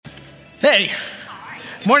Hey,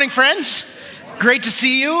 morning friends. Great to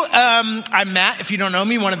see you. I'm Matt, if you don't know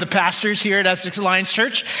me, one of the pastors here at Essex Alliance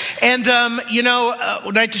Church. And,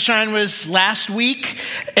 Night to Shine was last week,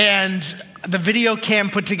 and the video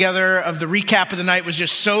Cam put together of the recap of the night was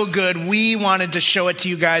just so good. We wanted to show it to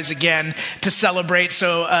you guys again to celebrate,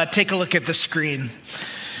 so take a look at the screen.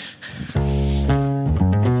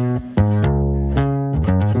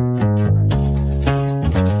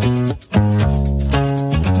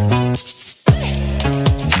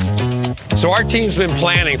 So our team's been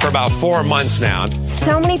planning for about 4 months now.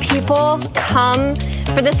 So many people come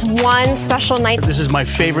for this one special night. This is my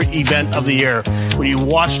favorite event of the year. When you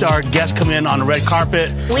watched our guests come in on the red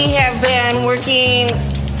carpet. We have been working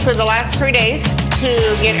for the last 3 days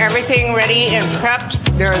to get everything ready and prepped.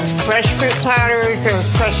 There's fresh fruit platters,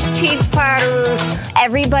 there's fresh cheese platters.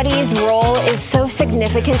 Everybody's role is so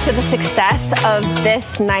significant to the success of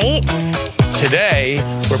this night. Today,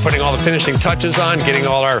 we're putting all the finishing touches on, getting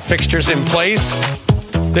all our fixtures in place.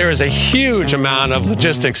 There is a huge amount of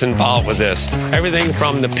logistics involved with this. Everything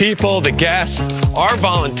from the people, the guests, our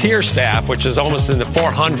volunteer staff, which is almost in the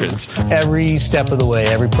 400s. Every step of the way,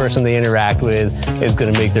 every person they interact with is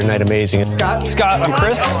going to make their night amazing. Scott, I'm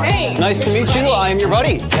Chris. Hey. Nice to meet you. I am your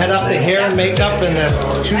buddy. Head up the hair and makeup and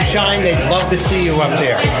the shoe shine. They'd love to see you up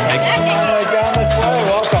there. Oh my God, that's right.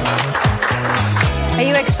 Welcome. Are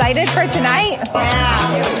you excited for tonight?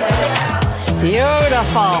 Yeah.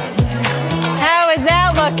 Beautiful. How is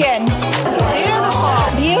that looking?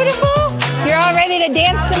 Beautiful? You're all ready to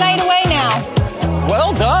dance the night away now.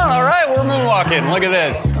 Well done. All right, we're moonwalking. Look at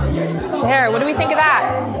this. There, what do we think of that?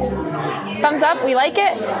 Thumbs up, we like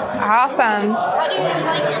it? Awesome.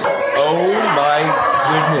 Oh my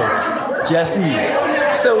goodness. Jesse,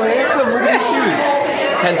 so handsome. Look at his shoes.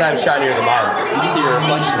 10 times shinier than mine. You can see your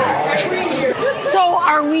reflection. So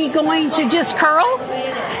are we going to just curl?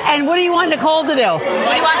 And what do you want Nicole to do? What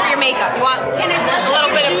do you want for your makeup? You want a little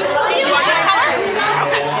bit of shoes? You want this color?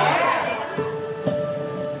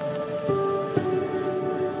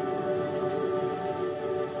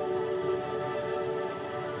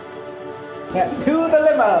 Yeah, to the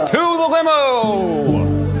limo. To the limo.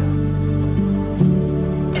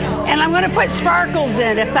 And I'm going to put sparkles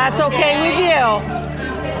in, if that's okay with you.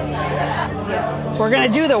 We're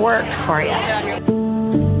going to do the works for you.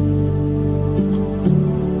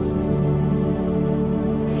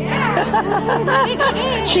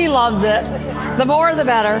 She loves it. The more, the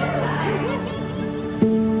better.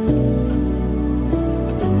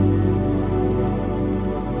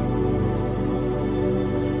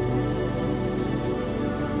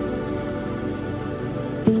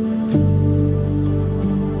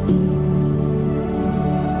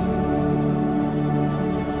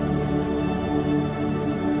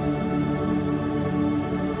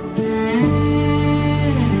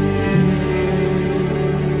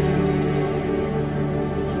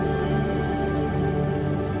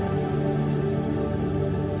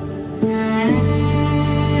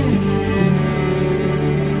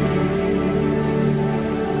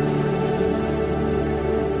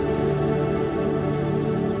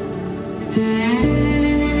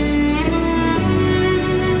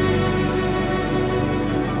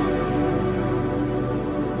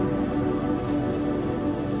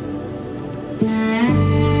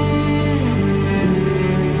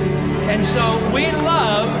 And so we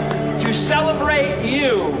love to celebrate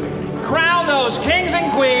you. Crown those kings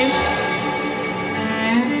and queens.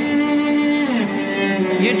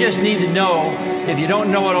 You just need to know, if you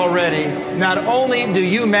don't know it already, not only do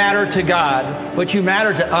you matter to God, but you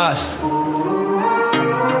matter to us.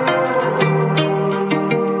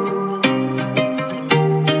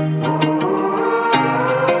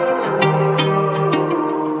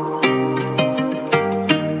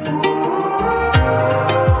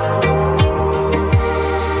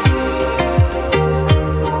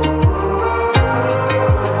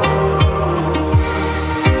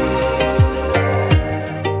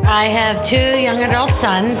 I have 2 young adult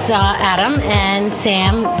sons, Adam and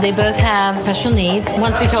Sam. They both have special needs.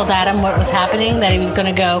 Once we told Adam what was happening, that he was going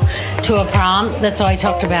to go to a prom, that's all I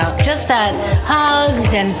talked about. Just that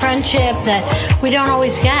hugs and friendship that we don't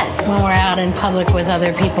always get when we're out in public with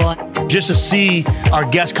other people. Just to see our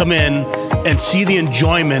guests come in and see the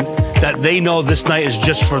enjoyment that they know this night is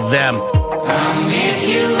just for them. I'm with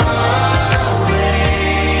you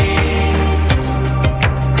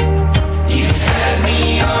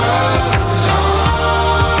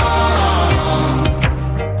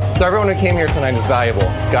So everyone who came here tonight is valuable.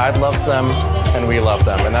 God loves them, and we love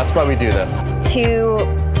them, and that's why we do this. To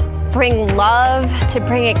bring love, to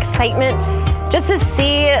bring excitement, just to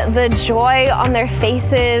see the joy on their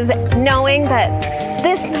faces, knowing that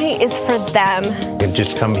this night is for them. And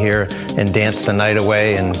just come here and dance the night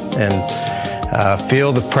away and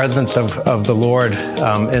feel the presence of the Lord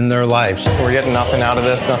in their lives. We're getting nothing out of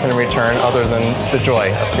this, nothing in return other than the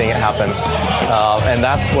joy of seeing it happen. And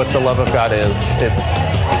that's what the love of God is. It's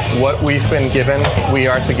what we've been given, we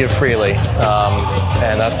are to give freely.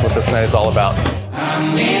 And that's what this night is all about.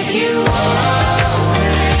 I'm with you always.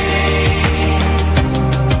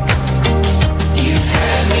 You've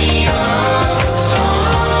had me all along.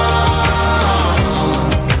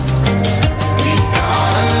 We've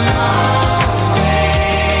gone a long way.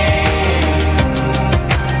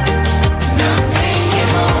 Now take it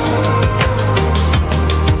home.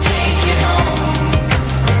 Take it home.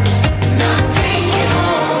 Now take it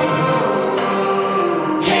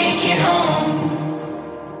home. Take it home.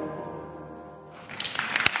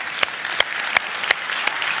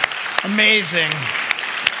 Amazing.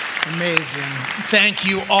 Amazing. Thank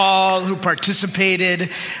you all who participated.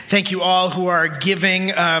 Thank you all who are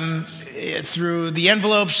giving through the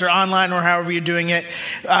envelopes or online or however you're doing it.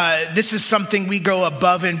 This is something we go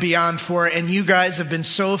above and beyond for, and you guys have been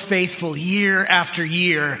so faithful year after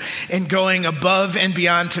year in going above and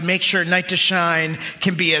beyond to make sure Night to Shine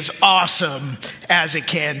can be as awesome as it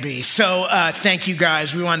can be. So thank you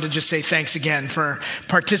guys. We wanted to just say thanks again for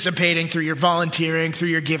participating through your volunteering, through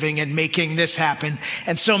your giving, and making this happen,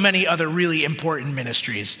 and so many other really important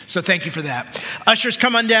ministries. So thank you for that. Ushers,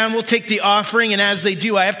 come on down. We'll take the offering, and as they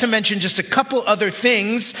do, I have to mention just a couple other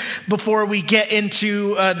things before we get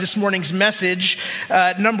into this morning's message.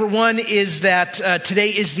 Number one is that today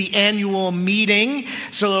is the annual meeting.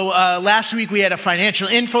 So last week we had a financial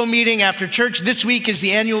info meeting after church. This week is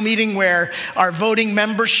the annual meeting where our voting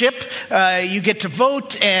membership, you get to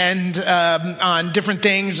vote and on different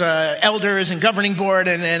things, elders and governing board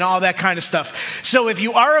and all that kind of stuff. So if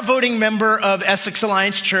you are a voting member of Essex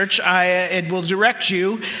Alliance Church, it will direct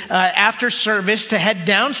you after service to head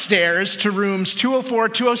downstairs to rooms 204,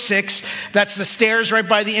 206. That's the stairs right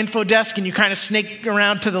by the info desk, and you kind of snake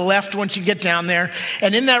around to the left once you get down there.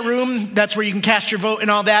 And in that room, that's where you can cast your vote and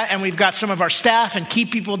all that. And we've got some of our staff and key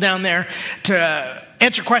people down there to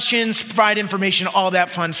answer questions, provide information, all that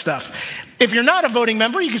fun stuff. If you're not a voting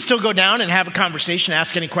member, you can still go down and have a conversation,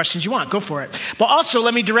 ask any questions you want. Go for it. But also,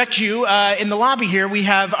 let me direct you, in the lobby here, we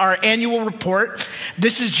have our annual report.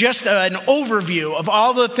 This is just an overview of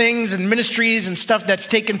all the things and ministries and stuff that's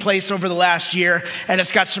taken place over the last year. And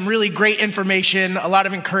it's got some really great information, a lot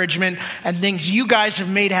of encouragement, and things you guys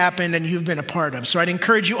have made happen and you've been a part of. So I'd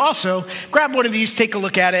encourage you also, grab one of these, take a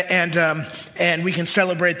look at it, and we can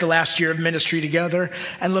celebrate the last year of ministry together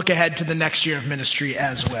and look ahead to the next year of ministry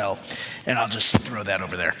as well. And I'll just throw that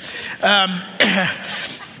over there.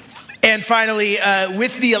 And finally,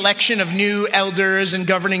 with the election of new elders and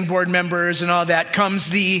governing board members and all that comes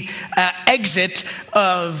the exit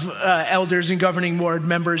of elders and governing board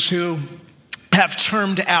members who have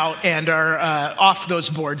termed out and are off those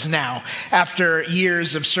boards now after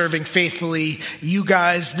years of serving faithfully you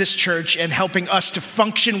guys, this church, and helping us to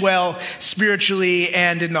function well spiritually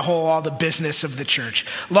and in the whole, all the business of the church.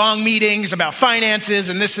 Long meetings about finances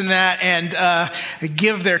and this and that, and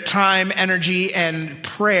give their time, energy, and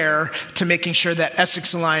prayer to making sure that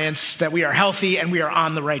Essex Alliance, that we are healthy and we are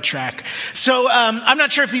on the right track. So I'm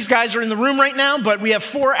not sure if these guys are in the room right now, but we have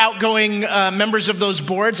 4 outgoing members of those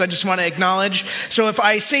boards. I just want to acknowledge. So if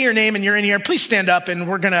I say your name and you're in here, please stand up, and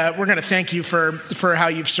we're gonna thank you for how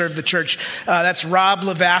you've served the church. That's Rob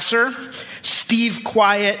Lavasser, Steve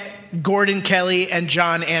Quiet, Gordon Kelly, and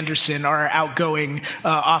John Anderson are our outgoing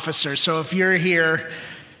officers. So if you're here,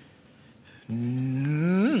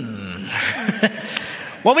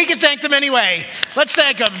 well, we can thank them anyway. Let's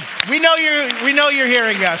thank them. We know you're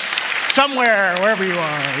hearing us somewhere, wherever you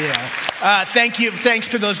are. Yeah. Thank you. Thanks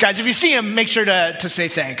to those guys. If you see them, make sure to say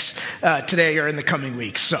thanks today or in the coming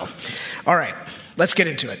weeks. So, all right, let's get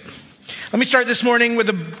into it. Let me start this morning with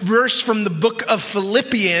a verse from the book of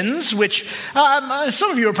Philippians, which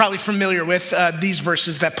some of you are probably familiar with, these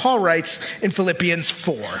verses that Paul writes in Philippians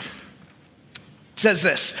 4. It says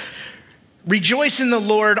this: "Rejoice in the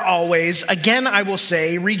Lord always. Again, I will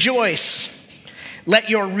say, rejoice.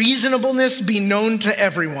 Let your reasonableness be known to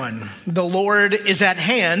everyone. The Lord is at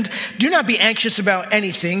hand. Do not be anxious about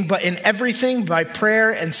anything, but in everything by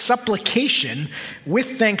prayer and supplication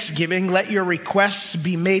with thanksgiving, let your requests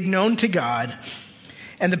be made known to God.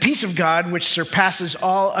 And the peace of God, which surpasses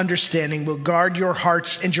all understanding, will guard your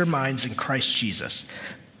hearts and your minds in Christ Jesus."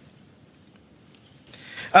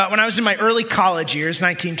 When I was in my early college years,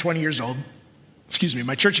 19, 20 years old,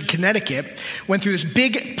 my church in Connecticut went through this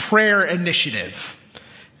big prayer initiative.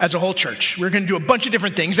 as a whole church. We were going to do a bunch of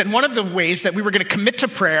different things. And one of the ways that we were going to commit to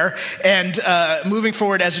prayer and moving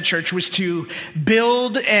forward as a church was to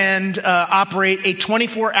build and operate a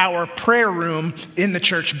 24-hour prayer room in the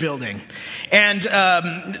church building. And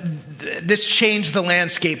this changed the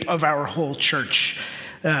landscape of our whole church.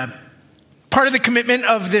 Part of the commitment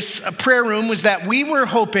of this prayer room was that we were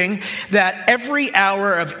hoping that every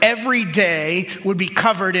hour of every day would be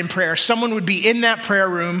covered in prayer. Someone would be in that prayer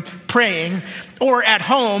room praying, or at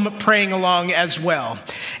home praying along as well.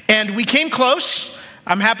 And we came close.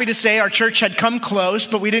 I'm happy to say our church had come close,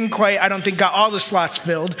 but we didn't quite, I don't think, got all the slots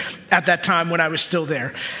filled at that time when I was still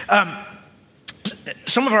there.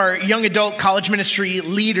 Some of our young adult college ministry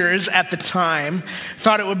leaders at the time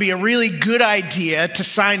thought it would be a really good idea to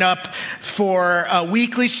sign up for a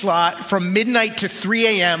weekly slot from midnight to 3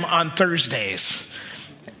 a.m. on Thursdays.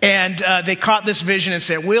 And they caught this vision and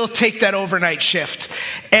said, we'll take that overnight shift.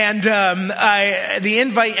 And the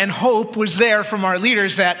invite and hope was there from our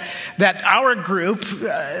leaders that our group,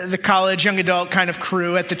 the college young adult kind of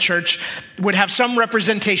crew at the church, would have some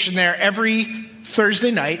representation there every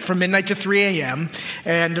Thursday night from midnight to 3 a.m.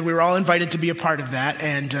 And we were all invited to be a part of that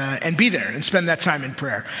and be there and spend that time in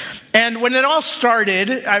prayer. And when it all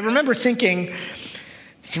started, I remember thinking,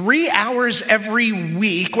 3 hours every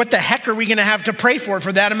week, what the heck are we going to have to pray for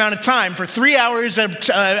that amount of time? For 3 hours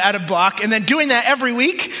at a block, and then doing that every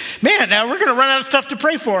week? Man, now we're going to run out of stuff to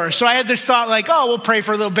pray for. So I had this thought like, we'll pray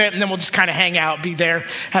for a little bit, and then we'll just kind of hang out, be there,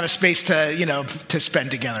 have a space to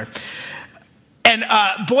spend together. And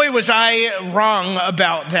boy, was I wrong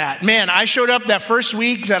about that. Man, I showed up that first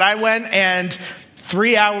week that I went, and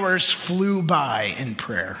 3 hours flew by in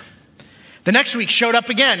prayer. The next week showed up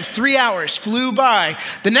again, 3 hours flew by.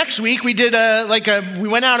 The next week we did we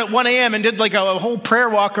went out at 1 a.m. and did like a whole prayer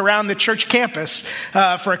walk around the church campus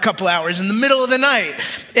for a couple hours in the middle of the night.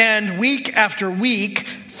 And week after week,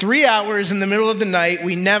 3 hours in the middle of the night,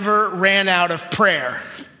 we never ran out of prayer.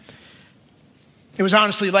 It was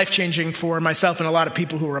honestly life-changing for myself and a lot of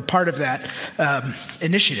people who were a part of that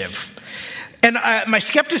initiative. And my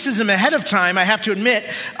skepticism ahead of time, I have to admit,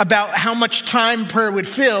 about how much time prayer would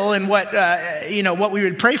fill and what we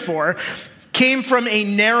would pray for, came from a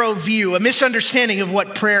narrow view, a misunderstanding of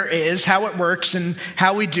what prayer is, how it works, and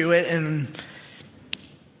how we do it. And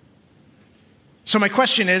so my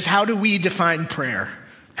question is, how do we define prayer?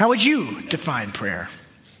 How would you define prayer?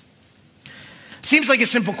 Seems like a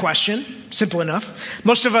simple question, simple enough.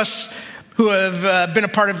 Most of us who have been a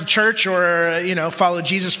part of the church or, followed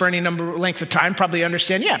Jesus for any length of time probably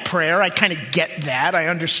understand, prayer, I kind of get that, I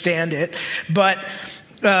understand it. But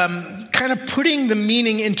kind of putting the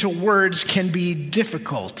meaning into words can be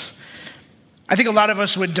difficult. I think a lot of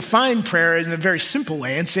us would define prayer in a very simple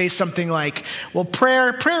way and say something like, well,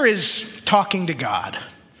 prayer is talking to God.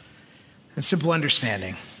 And simple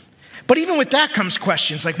understanding. But even with that comes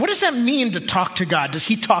questions like, what does that mean to talk to God? Does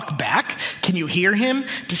he talk back? Can you hear him?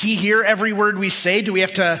 Does he hear every word we say? Do we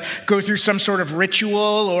have to go through some sort of ritual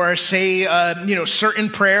or say, certain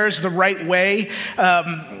prayers the right way?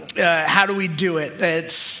 How do we do it?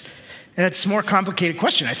 It's a more complicated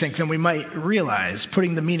question, I think, than we might realize,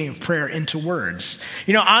 putting the meaning of prayer into words.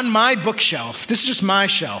 On my bookshelf, this is just my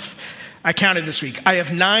shelf, I counted this week, I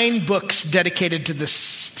have 9 books dedicated to the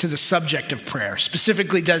subject of prayer,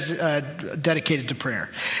 specifically dedicated to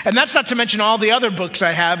prayer. And that's not to mention all the other books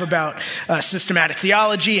I have about systematic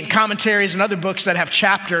theology and commentaries and other books that have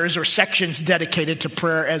chapters or sections dedicated to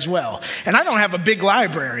prayer as well. And I don't have a big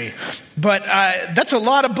library, but that's a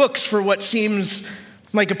lot of books for what seems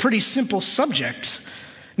like a pretty simple subject.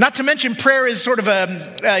 Not to mention prayer is sort of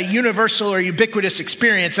a universal or ubiquitous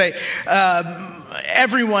experience.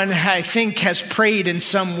 Everyone, I think, has prayed in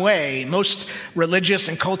some way. Most religious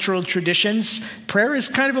and cultural traditions, prayer is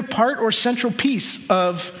kind of a part or central piece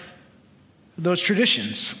of those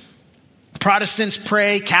traditions. Protestants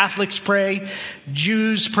pray, Catholics pray,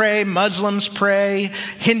 Jews pray, Muslims pray,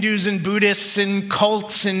 Hindus and Buddhists and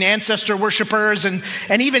cults and ancestor worshipers and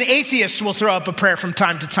even atheists will throw up a prayer from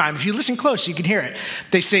time to time. If you listen close, you can hear it.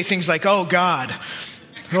 They say things like, oh God,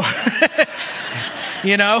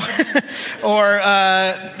 or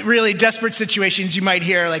really desperate situations you might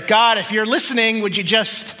hear like, God, if you're listening, would you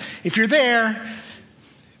if you're there,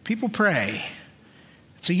 people pray.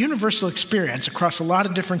 It's a universal experience across a lot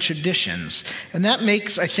of different traditions. And that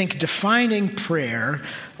makes, I think, defining prayer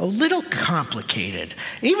a little complicated.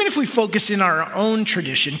 Even if we focus in our own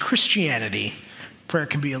tradition, Christianity, prayer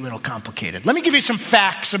can be a little complicated. Let me give you some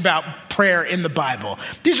facts about prayer in the Bible.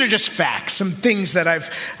 These are just facts, some things that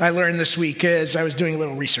I learned this week as I was doing a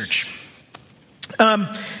little research.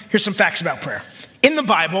 Here's some facts about prayer. In the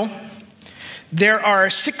Bible, there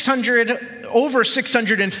are 600 over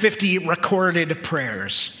 650 recorded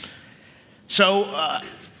prayers. So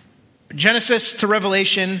Genesis to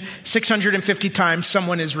Revelation, 650 times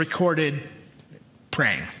someone is recorded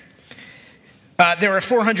praying. There are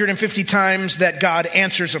 450 times that God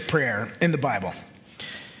answers a prayer in the Bible.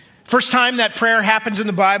 First time that prayer happens in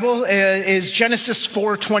the Bible is Genesis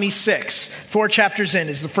 4:26. 4 chapters in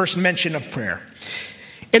is the first mention of prayer.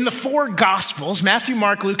 In the 4 Gospels, Matthew,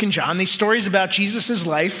 Mark, Luke, and John, these stories about Jesus'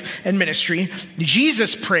 life and ministry,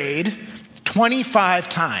 Jesus prayed 25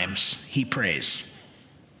 times he prays.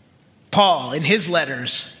 Paul, in his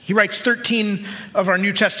letters, he writes 13 of our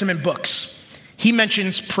New Testament books. He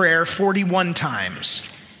mentions prayer 41 times.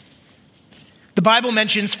 The Bible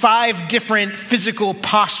mentions 5 different physical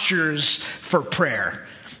postures for prayer.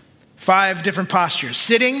 5 different postures: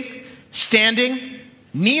 sitting, standing,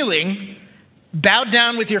 kneeling, bowed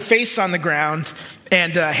down with your face on the ground,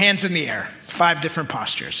 and hands in the air. 5 different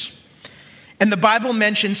postures. And the Bible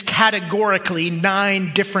mentions categorically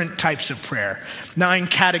 9 different types of prayer, 9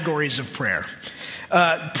 categories of prayer.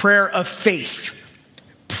 Prayer of faith,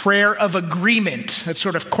 prayer of agreement, that's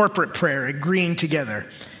sort of corporate prayer, agreeing together.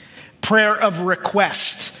 Prayer of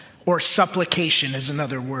request or supplication is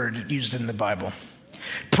another word used in the Bible.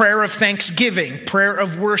 Prayer of thanksgiving, prayer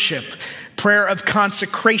of worship, prayer of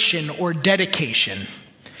consecration or dedication.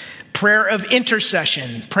 Prayer of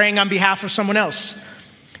intercession, praying on behalf of someone else.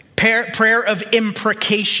 Prayer of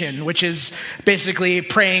imprecation, which is basically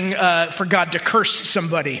praying for God to curse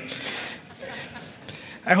somebody.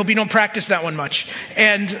 I hope you don't practice that one much.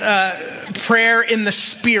 And prayer in the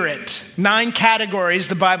Spirit. 9 categories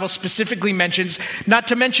the Bible specifically mentions, not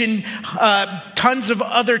to mention tons of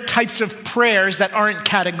other types of prayers that aren't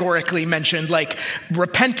categorically mentioned, like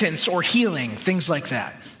repentance or healing, things like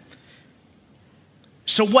that.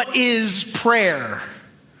 So what is prayer?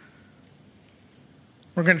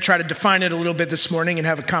 We're going to try to define it a little bit this morning and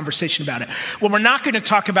have a conversation about it. What we're not going to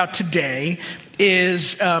talk about today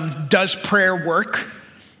is, does prayer work?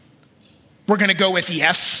 We're going to go with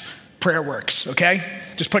yes, prayer works, okay?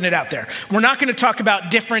 Just putting it out there. We're not going to talk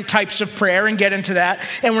about different types of prayer and get into that.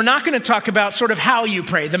 And we're not going to talk about sort of how you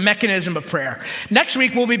pray, the mechanism of prayer. Next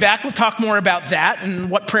week, we'll be back. We'll talk more about that and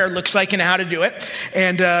what prayer looks like and how to do it.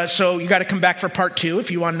 And so you got to come back for part 2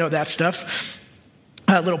 if you want to know that stuff.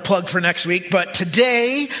 A little plug for next week. But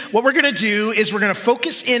today, what we're going to do is we're going to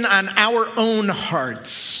focus in on our own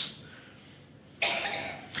hearts.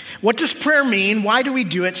 What does prayer mean? Why do we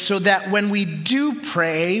do it? So that when we do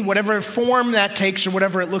pray, whatever form that takes or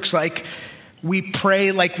whatever it looks like, we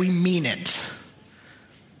pray like we mean it.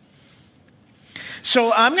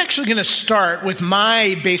 So I'm actually going to start with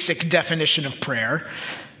my basic definition of prayer.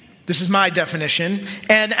 This is my definition.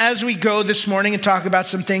 And as we go this morning and talk about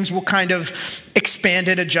some things, we'll kind of expand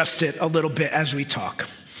it, adjust it a little bit as we talk.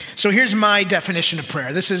 So here's my definition of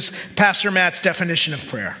prayer. This is Pastor Matt's definition of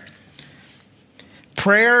prayer.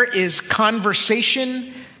 Prayer is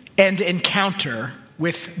conversation and encounter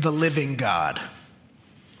with the living God.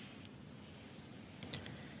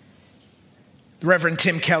 The Reverend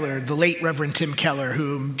Tim Keller, the late Reverend Tim Keller,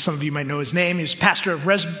 who some of you might know his name. He was pastor of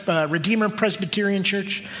Redeemer Presbyterian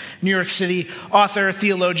Church, New York City, author,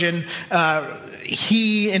 theologian.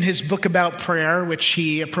 He, in his book about prayer, which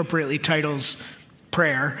he appropriately titles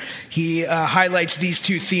Prayer, he highlights these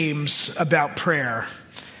 2 themes about prayer.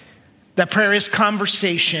 That prayer is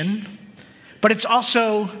conversation, but it's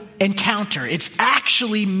also encounter. It's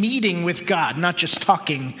actually meeting with God, not just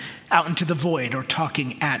talking out into the void or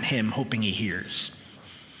talking at him, hoping he hears.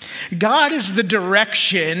 God is the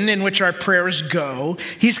direction in which our prayers go.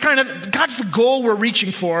 God's the goal we're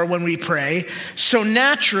reaching for when we pray. So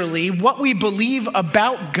naturally, what we believe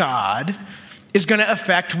about God is going to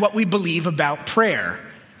affect what we believe about prayer.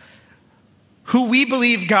 Who we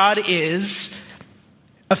believe God is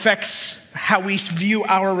affects how we view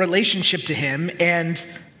our relationship to him, and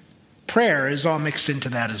prayer is all mixed into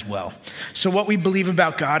that as well. So what we believe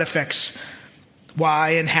about God affects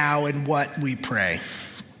why and how and what we pray.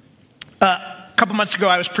 A couple months ago,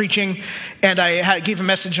 I was preaching, and I gave a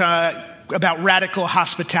message about radical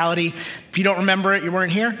hospitality. If you don't remember it, you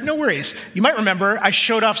weren't here, no worries. You might remember I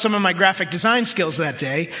showed off some of my graphic design skills that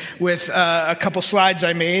day with a couple slides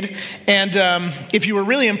I made. And if you were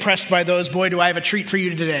really impressed by those, boy, do I have a treat for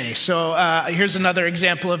you today. So here's another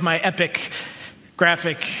example of my epic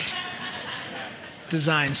graphic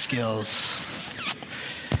design skills.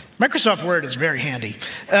 Microsoft Word is very handy.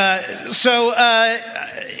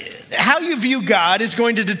 How you view God is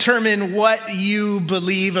going to determine what you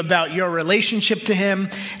believe about your relationship to him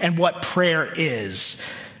and what prayer is.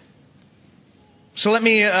 So let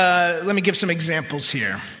me give some examples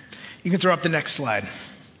here. You can throw up the next slide.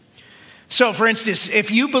 So, for instance, if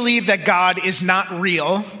you believe that God is not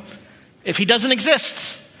real, if he doesn't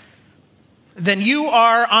exist, then you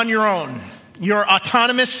are on your own. You're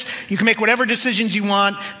autonomous. You can make whatever decisions you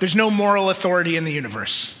want. There's no moral authority in the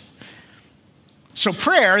universe. So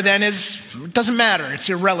prayer then doesn't matter. It's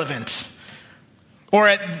irrelevant. Or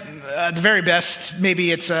at the very best,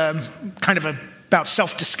 maybe it's kind of about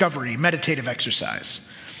self-discovery, meditative exercise.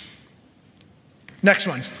 Next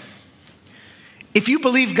one. If you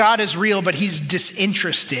believe God is real, but he's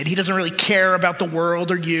disinterested, he doesn't really care about the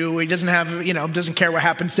world or you, he doesn't care what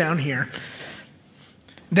happens down here,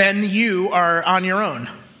 then you are on your own.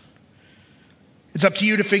 It's up to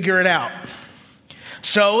you to figure it out.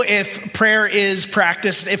 So if prayer is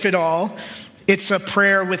practiced, if at all, it's a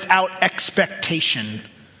prayer without expectation.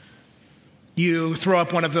 You throw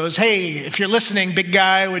up one of those, hey, if you're listening, big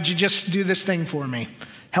guy, would you just do this thing for me?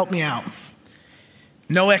 Help me out.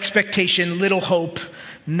 No expectation, little hope,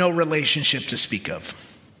 no relationship to speak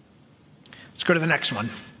of. Let's go to the next one.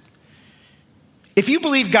 If you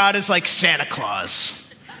believe God is like Santa Claus,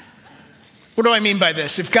 what do I mean by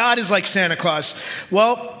this? If God is like Santa Claus,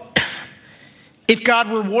 well, if God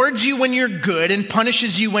rewards you when you're good and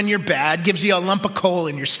punishes you when you're bad, gives you a lump of coal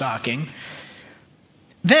in your stocking,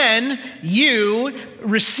 then you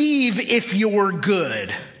receive if you're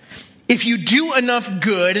good. If you do enough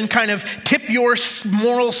good and kind of tip your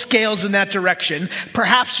moral scales in that direction,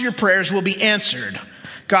 perhaps your prayers will be answered.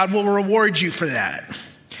 God will reward you for that.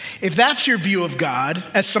 If that's your view of God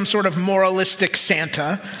as some sort of moralistic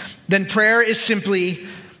Santa, then prayer is simply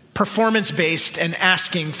performance-based and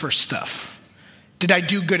asking for stuff. Did I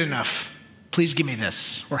do good enough? Please give me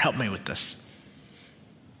this or help me with this.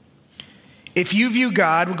 If you view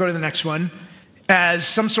God, we'll go to the next one, as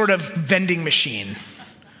some sort of vending machine,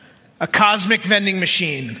 a cosmic vending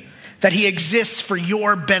machine, that he exists for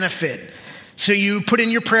your benefit. So you put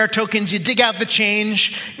in your prayer tokens, you dig out the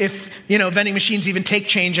change, if, vending machines even take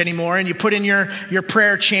change anymore, and you put in your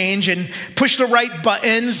prayer change and push the right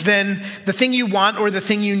buttons, then the thing you want or the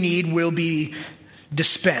thing you need will be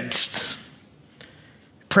dispensed.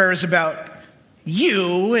 Prayer is about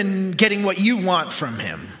you and getting what you want from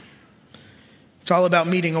him. It's all about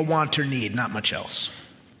meeting a want or need, not much else.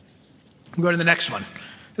 We'll go to the next one.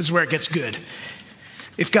 This is where it gets good.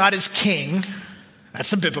 If God is king,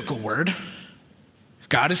 that's a biblical word. If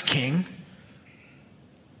God is king,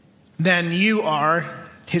 then you are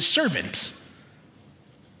his servant.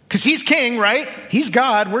 Because he's king, right? He's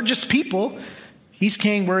God, we're just people. He's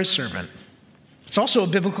king, we're his servant. It's also a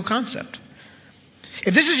biblical concept.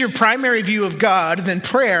 If this is your primary view of God, then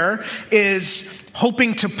prayer is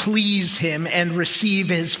hoping to please him and receive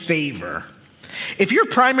his favor. If your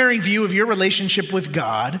primary view of your relationship with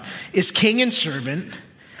God is king and servant,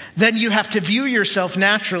 then you have to view yourself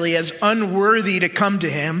naturally as unworthy to come to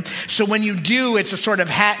him. So when you do, it's a sort of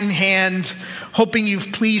hat in hand, hoping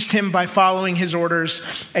you've pleased him by following his orders,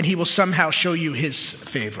 and he will somehow show you his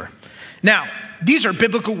favor. Now, these are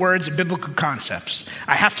biblical words and biblical concepts.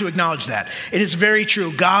 I have to acknowledge that. It is very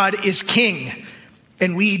true. God is king,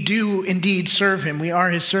 and we do indeed serve him. We are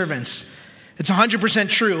his servants. It's 100%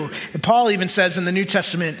 true. And Paul even says in the New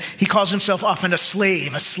Testament, he calls himself often a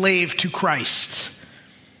slave to Christ.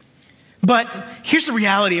 But here's the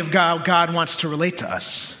reality of God wants to relate to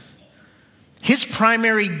us. His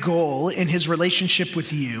primary goal in his relationship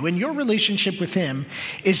with you and your relationship with him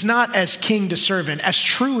is not as king to servant, as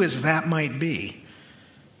true as that might be.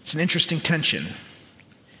 It's an interesting tension.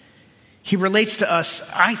 He relates to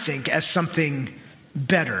us, I think, as something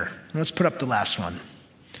better. Let's put up the last one.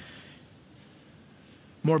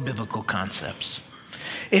 More biblical concepts.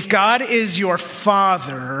 If God is your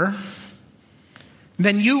father,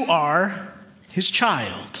 then you are his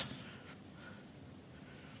child.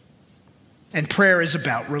 And prayer is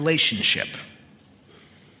about relationship.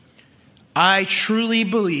 I truly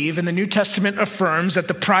believe, and the New Testament affirms, that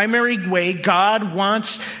the primary way God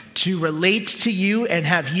wants to relate to you and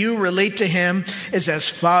have you relate to him is as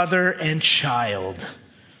father and child.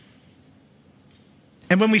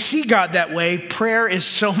 And when we see God that way, prayer is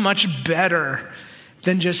so much better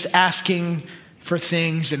than just asking for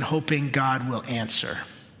things and hoping God will answer.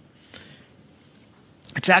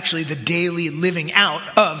 It's actually the daily living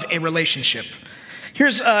out of a relationship.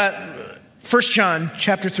 Here's 1 John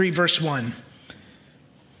chapter 3, verse 1.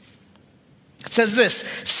 It says this: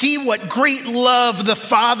 see what great love the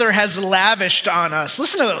Father has lavished on us.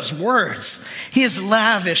 Listen to those words. He has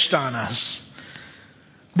lavished on us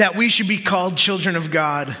that we should be called children of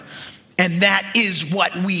God, and that is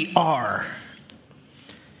what we are.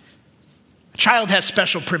 A child has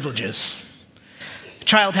special privileges. A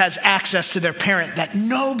child has access to their parent that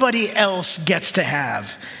nobody else gets to have.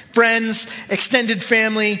 Friends, extended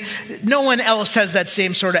family, no one else has that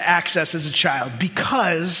same sort of access as a child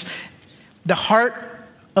because the heart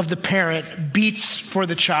of the parent beats for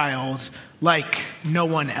the child like no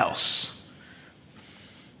one else.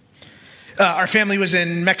 Our family was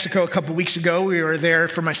in Mexico a couple weeks ago. We were there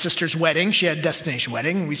for my sister's wedding. She had a destination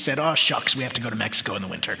wedding. We said, oh, shucks, we have to go to Mexico in the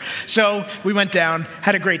winter. So we went down,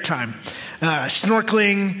 had a great time.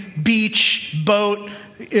 Snorkeling, beach, boat,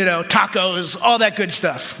 tacos, all that good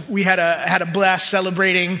stuff. We had a blast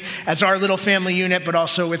celebrating as our little family unit, but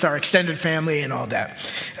also with our extended family and all that.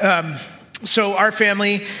 So our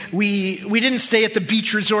family, we didn't stay at the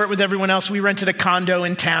beach resort with everyone else. We rented a condo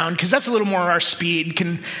in town because that's a little more our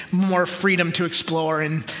speed, more freedom to explore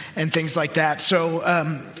and things like that.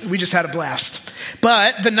 So we just had a blast.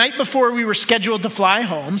 But the night before we were scheduled to fly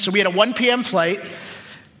home, so we had a 1 p.m. flight.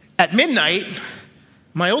 At midnight,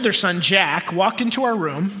 my older son, Jack, walked into our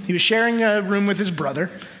room. He was sharing a room with his brother,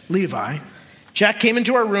 Levi. Jack came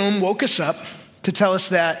into our room, woke us up to tell us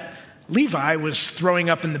that Levi was throwing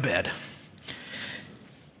up in the bed.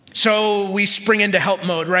 So we spring into help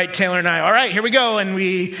mode, right? Taylor and I, all right, here we go. And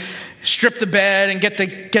we strip the bed and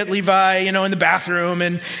get Levi, in the bathroom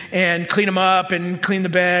and clean him up and clean the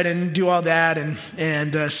bed and do all that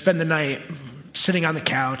and spend the night sitting on the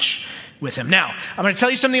couch with him. Now, I'm going to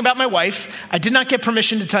tell you something about my wife. I did not get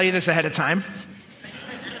permission to tell you this ahead of time.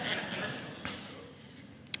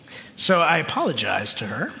 So I apologize to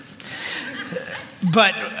her.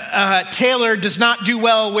 But Taylor does not do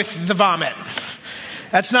well with the vomit.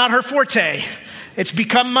 That's not her forte. It's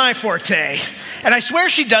become my forte. And I swear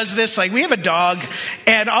she does this. Like, we have a dog,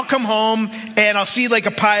 and I'll come home, and I'll see, like,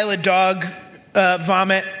 a pile of dog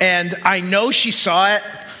vomit, and I know she saw it.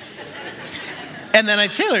 And then I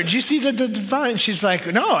say, Taylor, did you see the vomit? And she's like,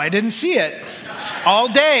 no, I didn't see it. All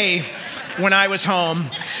day when I was home.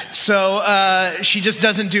 So she just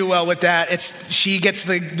doesn't do well with that. She gets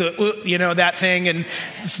that thing, and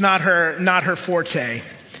it's not her forte.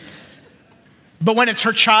 But when it's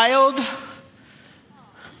her child,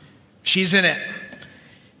 she's in it.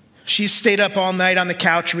 She stayed up all night on the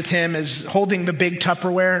couch with him, holding the big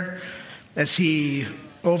Tupperware as he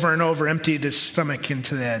over and over emptied his stomach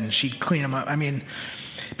into that, and she'd clean him up. I mean,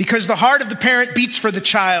 because the heart of the parent beats for the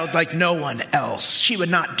child like no one else. She would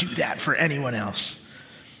not do that for anyone else.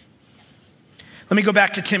 Let me go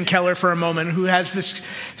back to Tim Keller for a moment, who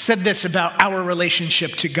said this about our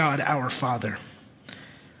relationship to God, our Father.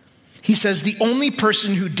 He says, the only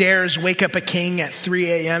person who dares wake up a king at 3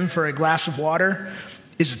 a.m. for a glass of water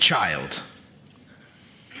is a child.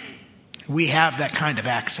 We have that kind of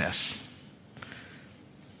access.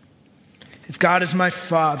 If God is my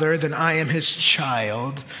Father, then I am his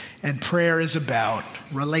child, and prayer is about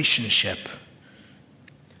relationship.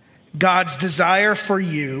 God's desire for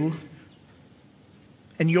you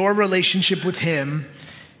and your relationship with him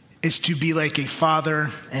is to be like a father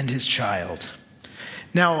and his child.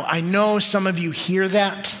 Now, I know some of you hear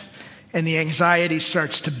that and the anxiety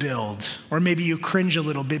starts to build, or maybe you cringe a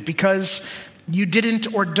little bit because you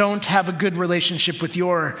didn't or don't have a good relationship with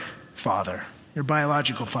your father, your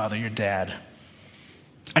biological father, your dad.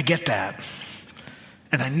 I get that,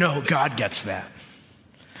 and I know God gets that.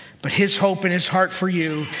 But his hope and his heart for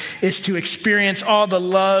you is to experience all the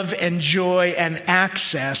love and joy and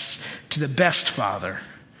access to the best father.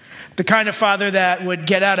 The kind of father that would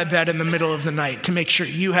get out of bed in the middle of the night to make sure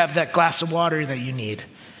you have that glass of water that you need.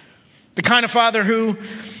 The kind of father who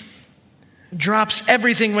drops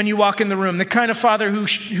everything when you walk in the room. The kind of father who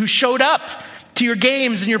showed up to your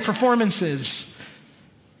games and your performances.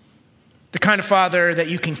 The kind of father that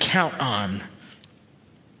you can count on.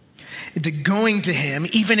 Going to him,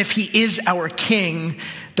 even if he is our king,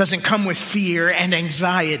 doesn't come with fear and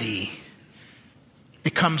anxiety.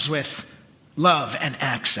 It comes with love and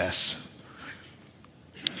access.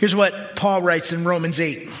 Here's what Paul writes in Romans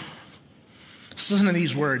 8. Listen to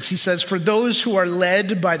these words. He says, for those who are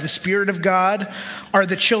led by the Spirit of God are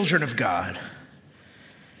the children of God.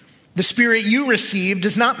 The Spirit you received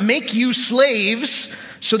does not make you slaves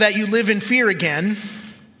so that you live in fear again.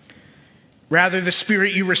 Rather, the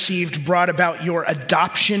Spirit you received brought about your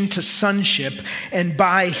adoption to sonship, and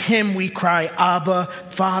by him we cry, Abba,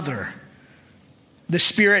 Father. The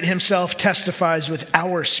Spirit himself testifies with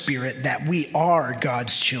our spirit that we are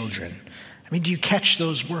God's children. I mean, do you catch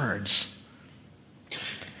those words?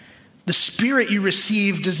 The Spirit you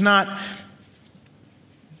receive does not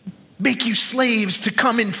make you slaves to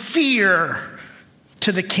come in fear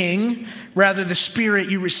to the King. Rather, the Spirit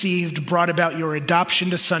you received brought about your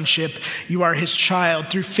adoption to sonship. You are his child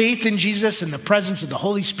through faith in Jesus and the presence of the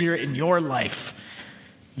Holy Spirit in your life.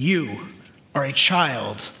 You are a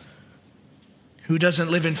child who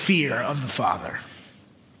doesn't live in fear of the Father.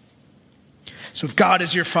 So if God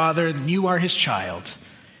is your Father, then you are his child.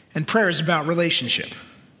 And prayer is about relationship.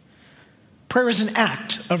 Prayer is an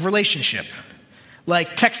act of relationship,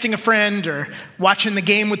 like texting a friend or watching the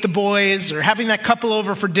game with the boys or having that couple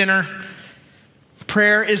over for dinner.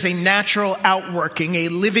 Prayer is a natural outworking, a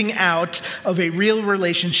living out of a real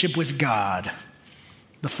relationship with God,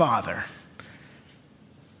 the Father.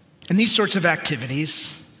 And these sorts of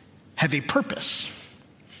activities have a purpose.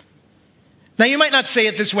 Now, you might not say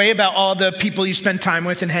it this way about all the people you spend time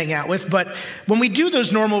with and hang out with, but when we do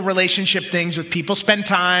those normal relationship things with people, spend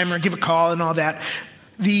time or give a call and all that,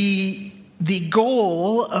 the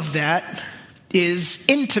goal of that is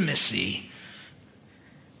intimacy.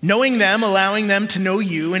 Knowing them, allowing them to know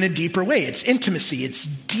you in a deeper way. It's intimacy,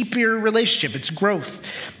 it's deeper relationship, it's growth,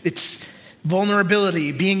 it's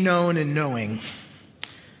vulnerability, being known and knowing.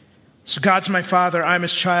 So God's my Father, I'm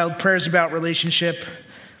his child, prayer is about relationship.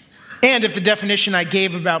 And if the definition I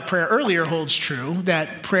gave about prayer earlier holds true,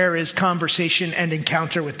 that prayer is conversation and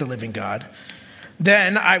encounter with the living God,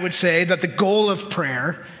 then I would say that the goal of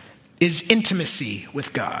prayer is intimacy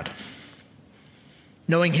with God.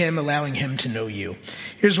 Knowing him, allowing him to know you.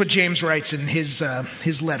 Here's what James writes in his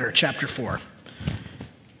letter, chapter 4.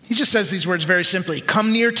 He just says these words very simply.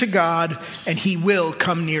 Come near to God and he will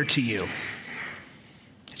come near to you.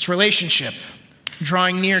 It's relationship,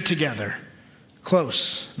 drawing near together,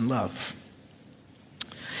 close in love.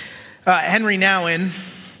 Henry Nouwen,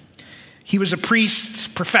 he was a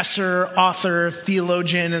priest, professor, author,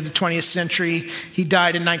 theologian of the 20th century. He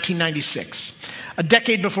died in 1996. A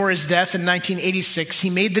decade before his death in 1986, he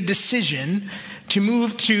made the decision to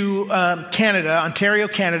move to Canada, Ontario,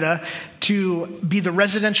 Canada, to be the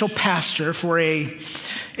residential pastor for a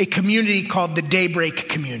community called the Daybreak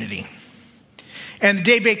Community. And the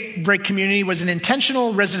Daybreak Community was an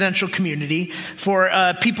intentional residential community for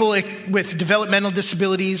people with developmental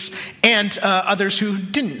disabilities and others who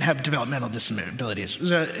didn't have developmental disabilities. It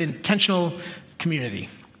was an intentional community.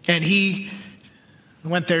 And he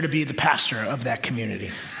went there to be the pastor of that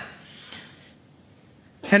community.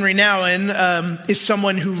 Henry Nouwen is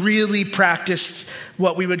someone who really practiced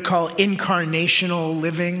what we would call incarnational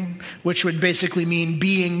living, which would basically mean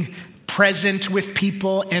being present with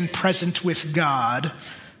people and present with God,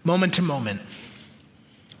 moment to moment.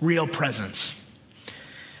 Real presence.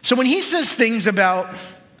 So when he says things about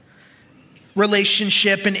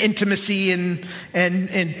relationship and intimacy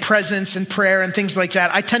and presence and prayer and things like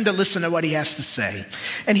that, I tend to listen to what he has to say.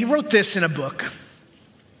 And he wrote this in a book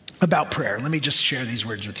about prayer. Let me just share these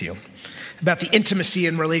words with you about the intimacy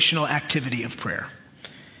and relational activity of prayer.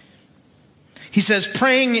 He says,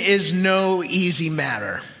 praying is no easy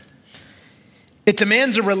matter. It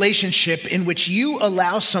demands a relationship in which you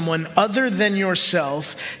allow someone other than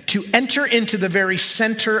yourself to enter into the very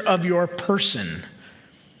center of your person,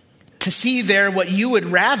 to see there what you would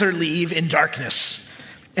rather leave in darkness,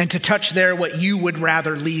 and to touch there what you would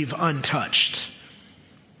rather leave untouched.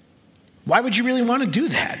 Why would you really want to do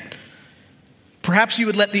that? Perhaps you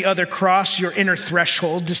would let the other cross your inner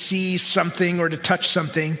threshold to see something or to touch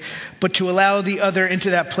something, but to allow the other into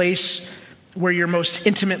that place where your most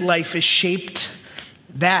intimate life is shaped,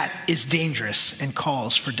 that is dangerous and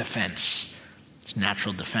calls for defense. It's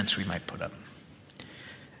natural defense we might put up.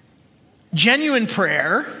 Genuine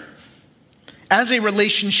prayer, as a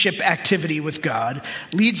relationship activity with God,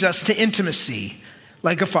 leads us to intimacy,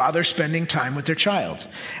 like a father spending time with their child.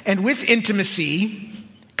 And with intimacy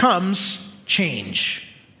comes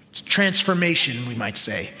change. It's transformation, we might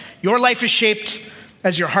say. Your life is shaped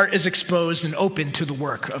as your heart is exposed and open to the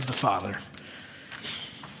work of the Father.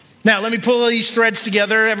 Now, let me pull these threads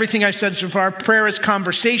together. Everything I've said so far. Prayer is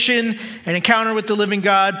conversation, an encounter with the living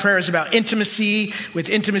God. Prayer is about intimacy. With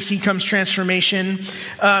intimacy comes transformation.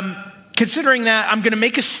 Considering that, I'm going to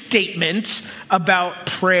make a statement about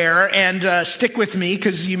prayer, and stick with me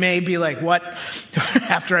because you may be like, what?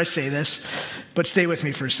 After I say this, but stay with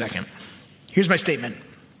me for a second. Here's my statement.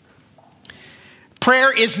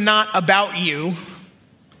 Prayer is not about you,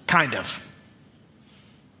 kind of.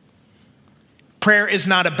 Prayer is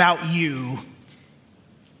not about you,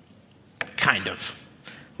 kind of.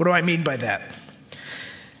 What do I mean by that?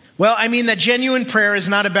 Well, I mean that genuine prayer is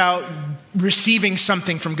not about receiving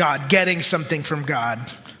something from God, getting something from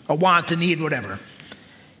God, a want, a need, whatever.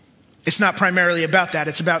 It's not primarily about that.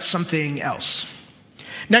 It's about something else.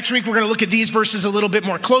 Next week, we're going to look at these verses a little bit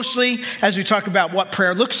more closely as we talk about what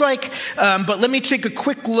prayer looks like. But let me take a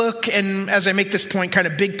quick look, and as I make this point, kind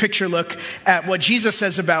of big picture look at what Jesus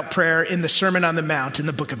says about prayer in the Sermon on the Mount in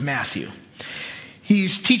the book of Matthew.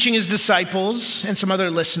 He's teaching his disciples and some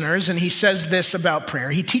other listeners, and he says this about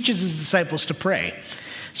prayer. He teaches his disciples to pray.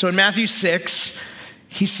 So in Matthew 6,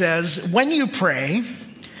 he says, when you pray,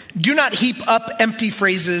 do not heap up empty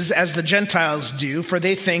phrases as the Gentiles do, for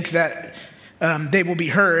they think that they will be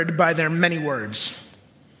heard by their many words.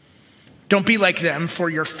 Don't be like them, for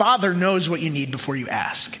your Father knows what you need before you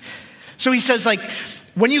ask. So he says, like,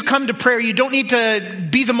 when you come to prayer, you don't need to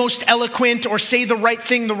be the most eloquent or say the right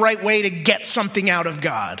thing the right way to get something out of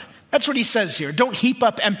God. That's what he says here. Don't heap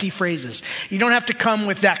up empty phrases. You don't have to come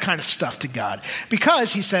with that kind of stuff to God.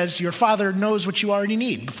 Because, he says, your Father knows what you already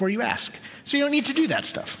need before you ask. So you don't need to do that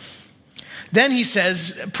stuff. Then he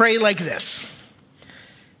says, pray like this.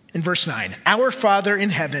 In verse 9, our Father in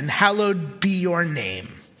heaven, hallowed be your name.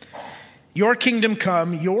 Your kingdom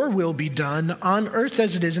come, your will be done on earth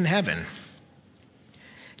as it is in heaven.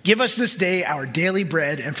 Give us this day our daily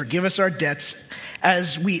bread and forgive us our debts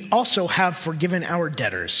as we also have forgiven our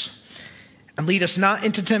debtors. And lead us not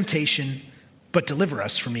into temptation, but deliver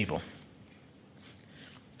us from evil.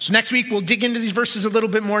 So next week we'll dig into these verses a little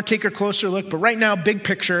bit more, take a closer look. But right now, big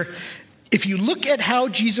picture, if you look at how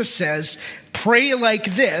Jesus says, pray like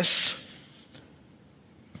this,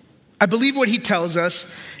 I believe what he tells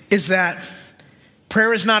us is that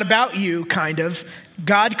prayer is not about you, kind of.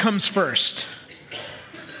 God comes first.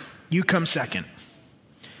 You come second.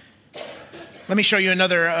 Let me show you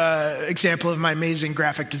another example of my amazing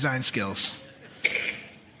graphic design skills.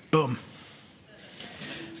 Boom.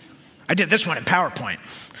 I did this one in PowerPoint.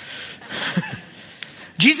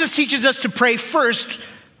 Jesus teaches us to pray first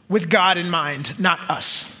with God in mind, not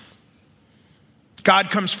us. God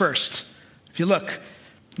comes first. If you look,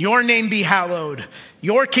 your name be hallowed,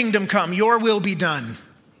 your kingdom come, your will be done.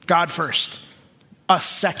 God first, us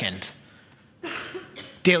second.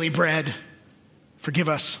 Daily bread, forgive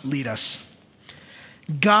us, lead us.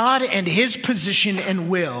 God and his position and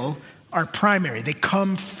will are primary. They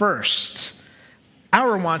come first.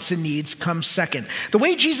 Our wants and needs come second. The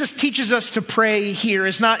way Jesus teaches us to pray here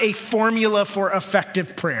is not a formula for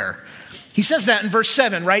effective prayer. He says that in verse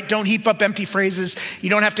 7, right? Don't heap up empty phrases. You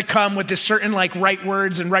don't have to come with this certain like right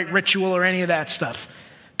words and right ritual or any of that stuff.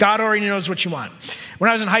 God already knows what you want. When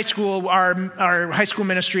I was in high school, our high school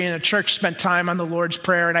ministry and the church spent time on the Lord's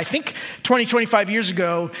Prayer. And I think 20, 25 years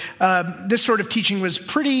ago, this sort of teaching was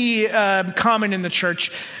pretty common in the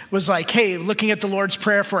church. Was like, hey, looking at the Lord's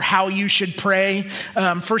Prayer for how you should pray.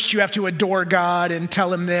 First, you have to adore God and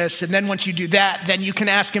tell him this. And then once you do that, then you can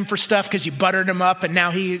ask him for stuff because you buttered him up and now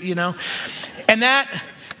he, you know. And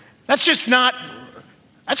that's just not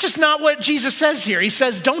what Jesus says here. He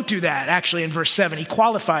says, don't do that, actually, in verse 7. He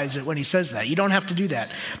qualifies it when he says that. You don't have to do that.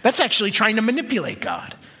 That's actually trying to manipulate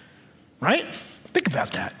God, right? Think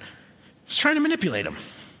about that. It's trying to manipulate him.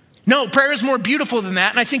 No, prayer is more beautiful than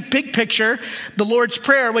that. And I think big picture, the Lord's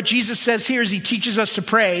Prayer, what Jesus says here as he teaches us to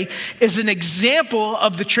pray, is an example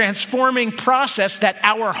of the transforming process that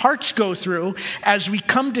our hearts go through as we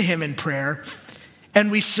come to him in prayer. And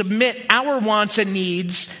we submit our wants and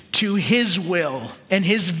needs to his will and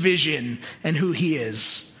his vision and who he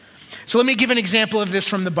is. So let me give an example of this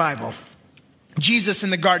from the Bible. Jesus in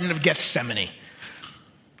the Garden of Gethsemane.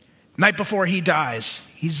 Night before he dies,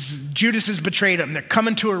 Judas has betrayed him. They're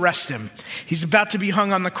coming to arrest him. He's about to be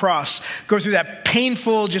hung on the cross, go through that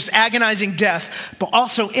painful, just agonizing death, but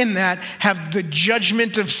also in that have the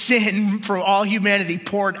judgment of sin for all humanity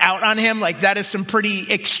poured out on him. Like that is some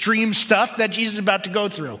pretty extreme stuff that Jesus is about to go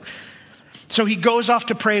through. So he goes off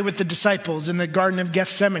to pray with the disciples in the Garden of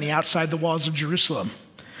Gethsemane outside the walls of Jerusalem.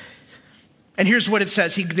 And here's what it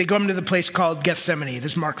says. They go into the place called Gethsemane.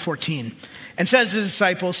 This is Mark 14. And says to the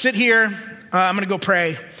disciples, sit here, I'm going to go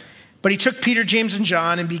pray. But he took Peter, James, and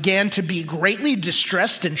John and began to be greatly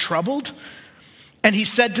distressed and troubled. And he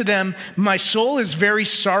said to them, my soul is very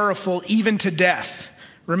sorrowful, even to death.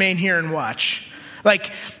 Remain here and watch.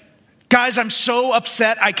 Like, guys, I'm so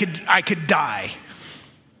upset I could die.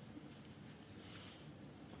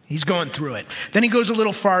 He's going through it. Then he goes a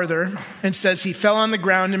little farther and says he fell on the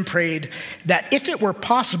ground and prayed that if it were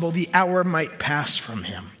possible, the hour might pass from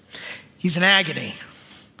him. He's in agony.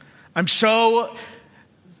 I'm so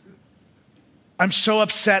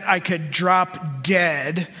upset I could drop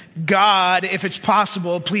dead. God, if it's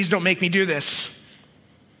possible, please don't make me do this.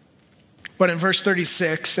 But in verse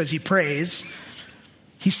 36, as he prays,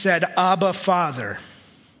 he said, Abba, Father.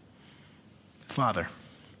 Father.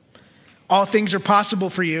 All things are possible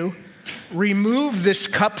for you. Remove this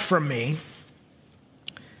cup from me.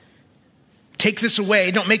 Take this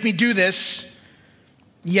away. Don't make me do this.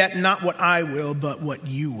 Yet not what I will, but what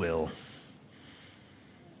you will.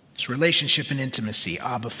 It's relationship and intimacy,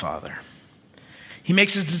 Abba, Father. He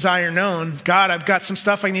makes his desire known. God, I've got some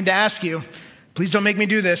stuff I need to ask you. Please don't make me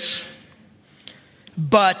do this.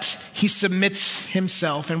 But he submits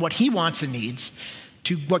himself and what he wants and needs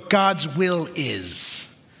to what God's will is.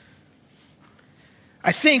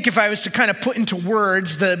 I think if I was to kind of put into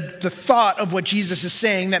words the thought of what Jesus is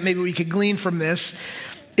saying that maybe we could glean from this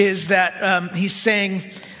is that he's saying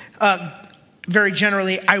very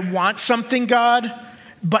generally, I want something, God,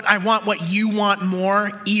 but I want what you want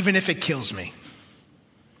more, even if it kills me.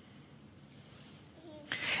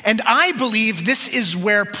 And I believe this is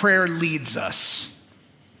where prayer leads us.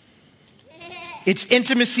 It's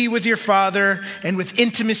intimacy with your Father, and with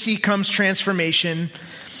intimacy comes transformation.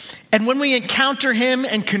 And when we encounter him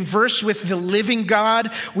and converse with the living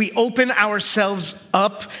God, we open ourselves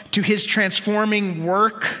up to his transforming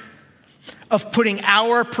work of putting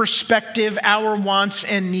our perspective, our wants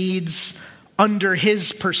and needs under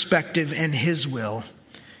his perspective and his will.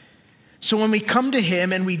 So when we come to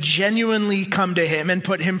him and we genuinely come to him and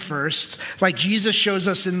put him first, like Jesus shows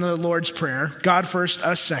us in the Lord's Prayer, God first,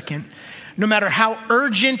 us second, no matter how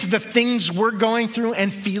urgent the things we're going through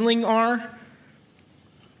and feeling are,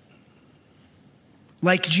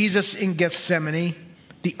 like Jesus in Gethsemane,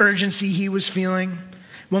 the urgency he was feeling,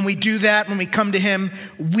 when we do that, when we come to him,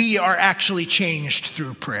 we are actually changed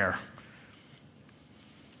through prayer.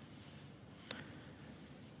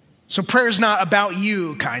 So prayer is not about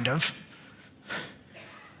you, kind of.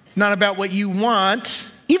 Not about what you want,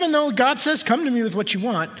 even though God says, come to me with what you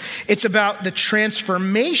want. It's about the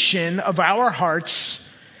transformation of our hearts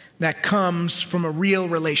that comes from a real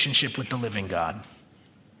relationship with the living God.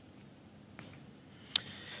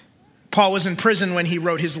 Paul was in prison when he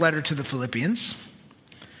wrote his letter to the Philippians.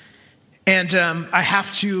 And I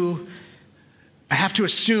have to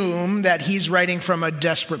assume that he's writing from a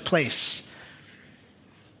desperate place.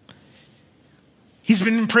 He's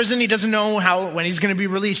been in prison. He doesn't know when he's going to be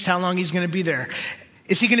released, how long he's going to be there.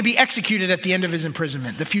 Is he going to be executed at the end of his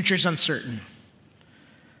imprisonment? The future's uncertain.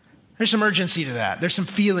 There's some urgency to that. There's some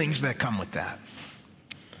feelings that come with that.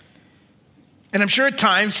 And I'm sure at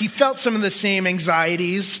times he felt some of the same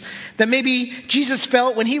anxieties that maybe Jesus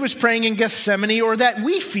felt when he was praying in Gethsemane, or that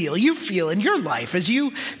you feel in your life as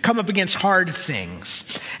you come up against hard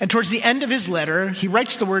things. And towards the end of his letter, he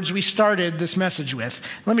writes the words we started this message with.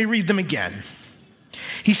 Let me read them again.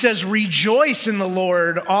 He says, rejoice in the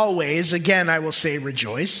Lord always. Again, I will say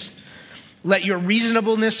rejoice. Let your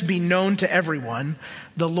reasonableness be known to everyone.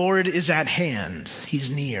 The Lord is at hand. He's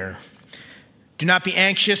near. Do not be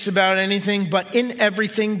anxious about anything, but in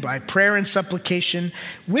everything, by prayer and supplication,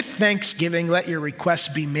 with thanksgiving, let your requests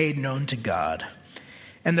be made known to God.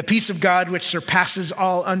 And the peace of God, which surpasses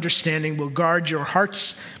all understanding, will guard your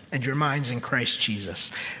hearts and your minds in Christ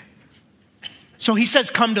Jesus. So he says,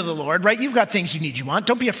 come to the Lord, right? You've got things you need, you want.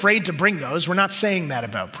 Don't be afraid to bring those. We're not saying that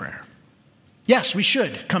about prayer. Yes, we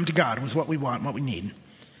should come to God with what we want, what we need.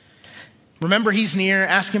 Remember, he's near.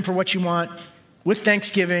 Ask him for what you want with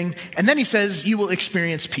thanksgiving. And then he says, you will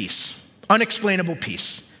experience peace, unexplainable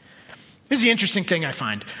peace. Here's the interesting thing I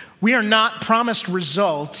find. We are not promised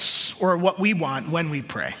results or what we want when we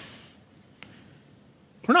pray.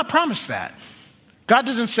 We're not promised that. God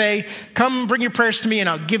doesn't say, come bring your prayers to me and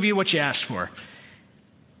I'll give you what you asked for.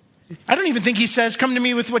 I don't even think he says, come to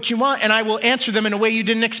me with what you want and I will answer them in a way you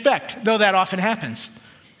didn't expect, though that often happens.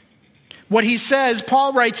 What he says,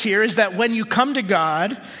 Paul writes here, is that when you come to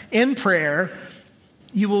God in prayer,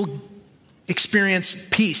 you will experience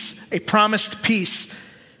peace, a promised peace,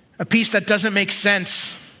 a peace that doesn't make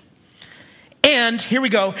sense. And here we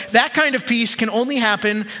go, that kind of peace can only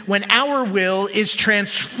happen when our will is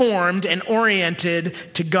transformed and oriented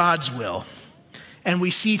to God's will, and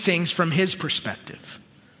we see things from his perspective.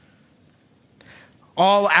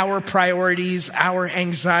 All our priorities, our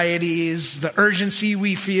anxieties, the urgency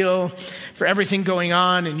we feel for everything going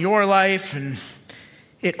on in your life, and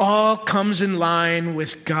it all comes in line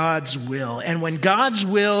with God's will. And when God's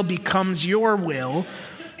will becomes your will,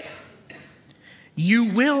 you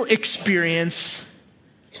will experience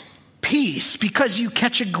peace because you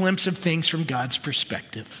catch a glimpse of things from God's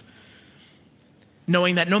perspective.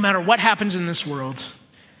 Knowing that no matter what happens in this world,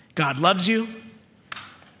 God loves you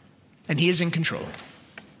and he is in control.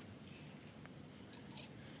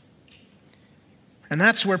 And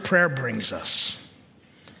that's where prayer brings us,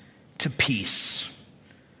 to peace.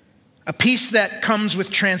 A peace that comes with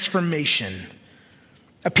transformation.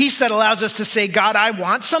 A peace that allows us to say, God, I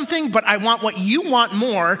want something, but I want what you want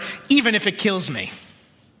more, even if it kills me.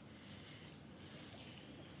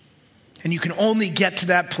 And you can only get to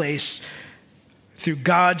that place through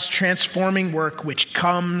God's transforming work, which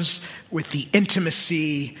comes with the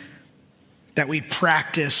intimacy that we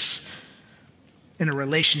practice in a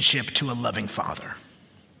relationship to a loving Father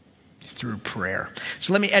through prayer.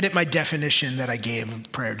 So let me edit my definition that I gave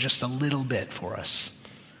of prayer just a little bit for us.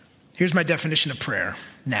 Here's my definition of prayer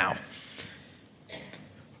now.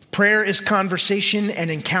 Prayer is conversation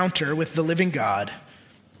and encounter with the living God,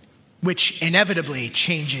 which inevitably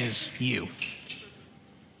changes you.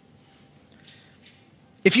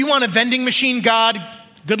 If you want a vending machine God,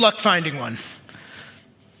 good luck finding one.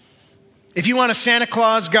 If you want a Santa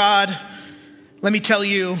Claus God, let me tell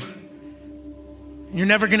you, you're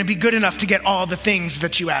never going to be good enough to get all the things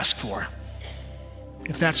that you ask for,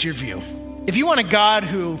 if that's your view. If you want a God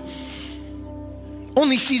who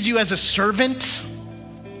only sees you as a servant,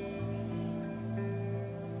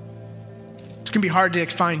 it's going to be hard to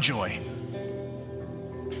find joy.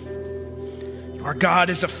 Our God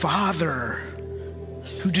is a Father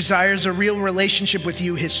who desires a real relationship with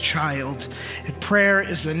you, his child. And prayer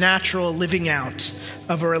is the natural living out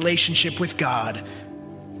of a relationship with God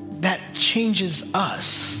that changes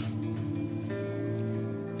us.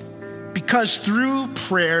 Because through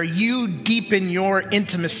prayer, you deepen your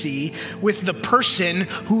intimacy with the person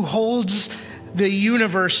who holds the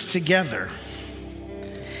universe together.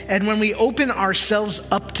 And when we open ourselves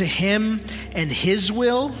up to him and his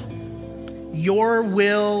will, your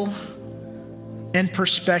will and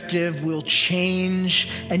perspective will change,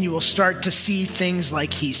 and you will start to see things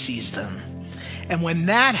like he sees them. And when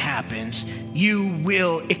that happens, you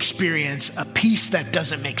will experience a peace that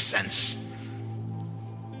doesn't make sense.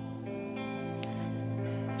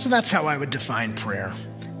 So that's how I would define prayer.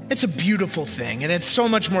 It's a beautiful thing, and it's so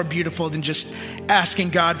much more beautiful than just asking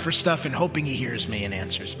God for stuff and hoping he hears me and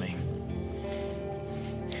answers me.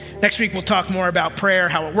 Next week, we'll talk more about prayer,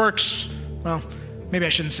 how it works. Well, maybe I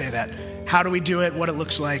shouldn't say that. How do we do it, what it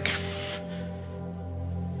looks like.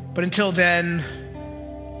 But until then,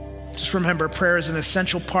 just remember, prayer is an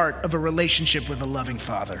essential part of a relationship with a loving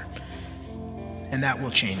Father, and that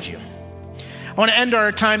will change you. I want to end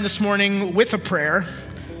our time this morning with a prayer.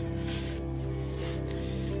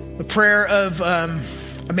 The prayer of a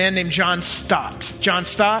man named John Stott. John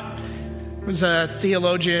Stott was a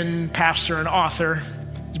theologian, pastor, and author.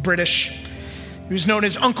 He's British. He was known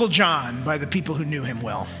as Uncle John by the people who knew him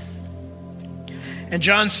well. And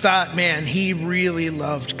John Stott, man, he really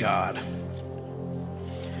loved God.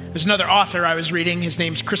 There's another author I was reading. His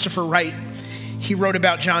name's Christopher Wright. He wrote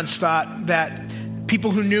about John Stott that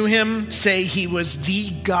people who knew him say he was the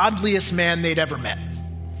godliest man they'd ever met.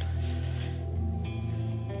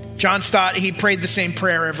 John Stott, he prayed the same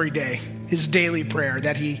prayer every day, his daily prayer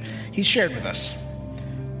that he shared with us,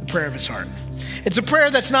 the prayer of his heart. It's a prayer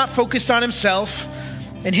that's not focused on himself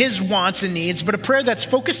and his wants and needs, but a prayer that's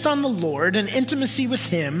focused on the Lord and intimacy with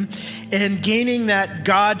him and gaining that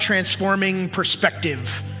God-transforming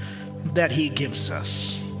perspective that he gives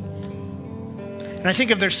us. And I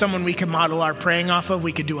think if there's someone we can model our praying off of,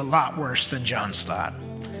 we could do a lot worse than John Stott.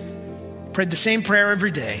 Prayed the same prayer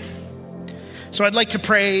every day. So I'd like to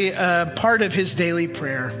pray part of his daily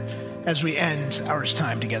prayer as we end our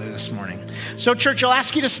time together this morning. So church, I'll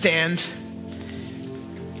ask you to stand,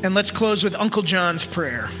 and let's close with Uncle John's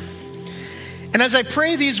prayer. And as I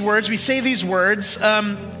pray these words, we say these words,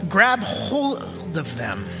 grab hold of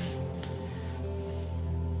them.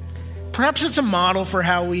 Perhaps it's a model for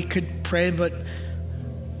how we could pray, but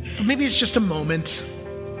maybe it's just a moment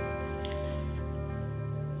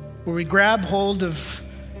where we grab hold of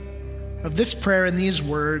this prayer and these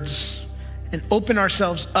words and open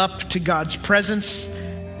ourselves up to God's presence,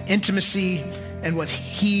 intimacy, and what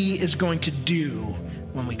he is going to do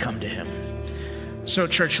when we come to him. So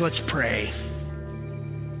church, let's pray.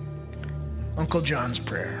 Uncle John's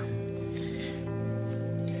prayer.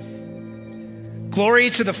 Glory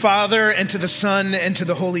to the Father, and to the Son, and to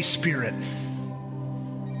the Holy Spirit.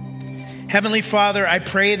 Heavenly Father, I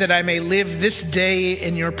pray that I may live this day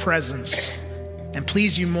in your presence and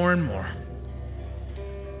please you more and more.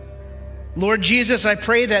 Lord Jesus, I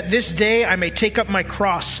pray that this day I may take up my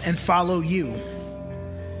cross and follow you.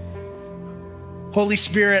 Holy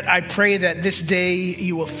Spirit, I pray that this day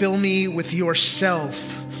you will fill me with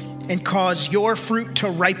yourself and cause your fruit to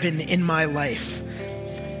ripen in my life.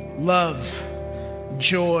 Love,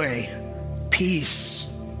 joy, peace,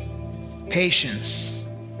 patience,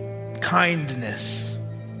 kindness,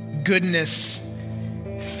 goodness,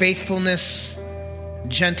 faithfulness,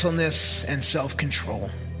 gentleness, and self-control.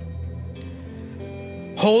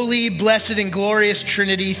 Holy, blessed, and glorious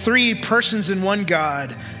Trinity, three persons in one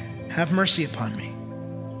God, have mercy upon me.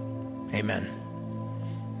 Amen.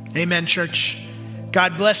 Amen, church.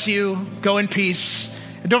 God bless you. Go in peace.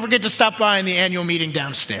 And don't forget to stop by in the annual meeting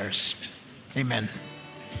downstairs. Amen.